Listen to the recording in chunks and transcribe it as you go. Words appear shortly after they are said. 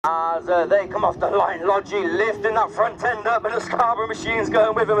as they come off the line. Lodgy lifting that front end up, and the Scarborough machine's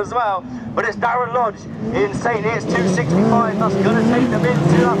going with him as well. But it's Darren Lodge in St. Neots 265 that's going to take them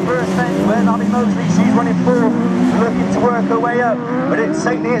into that first end where Abby Mosley, she's running fourth, looking to work her way up. But it's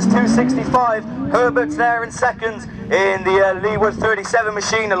St. Neots 265. Herbert's there in second in the Leewood 37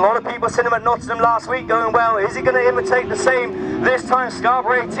 machine. A lot of people seen him at Nottingham last week going, well, is he going to imitate the same this time?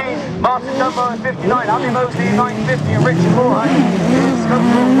 Scarborough 18, Martin Dunbar in 59, Abby Mosley in 950, and Richard Moorhead in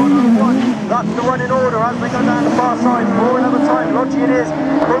Scunny 101. That's the running order as they go down the far side for another time. Lodgy it is,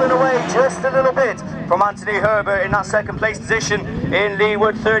 pulling away just a little bit from Anthony Herbert in that second place position in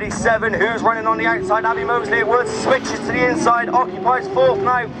Leewood 37. Who's running on the outside? Abby Mosley at Woods switches to the inside, occupies fourth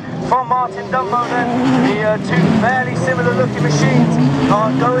now from Martin Dunbar. Then the two fairly similar looking machines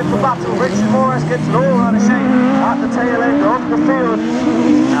are going for battle. Richard Morris gets it all out of shape at the tail end of the field.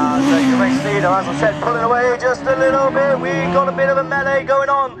 Now the race leader, as I said, pulling away just a little bit. We got a bit of a melee going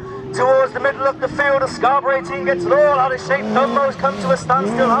on towards the middle of the field. The Scarborough team gets it all out of shape. Dunmo's come to a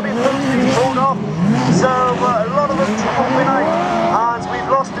standstill, having pulled off. So a lot of them dropping out as we've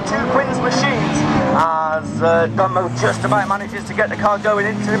lost the two Quins machines. As Dunmo just about manages to get the car going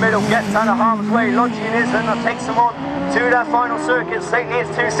into the middle, gets out of harm's way. Lodgy it is, and that takes them on to their final circuit. St.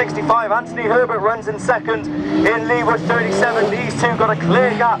 Neots 265. Anthony Herbert runs in second in Leewood 37. These two got a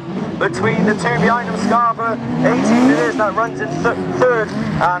clear gap between the two behind them. Scarborough 18 it is that runs in third,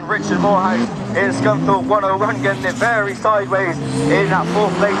 and Richard Moorhouse in Scunthorpe 101 getting it very sideways in that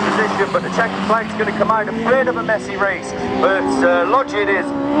fourth place position. But the checkered flag's going to come out, a bit of a messy race, but Lodgy it is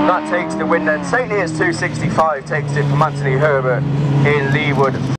that takes the win then. St. Neots 265 takes it from Anthony Herbert in Leewood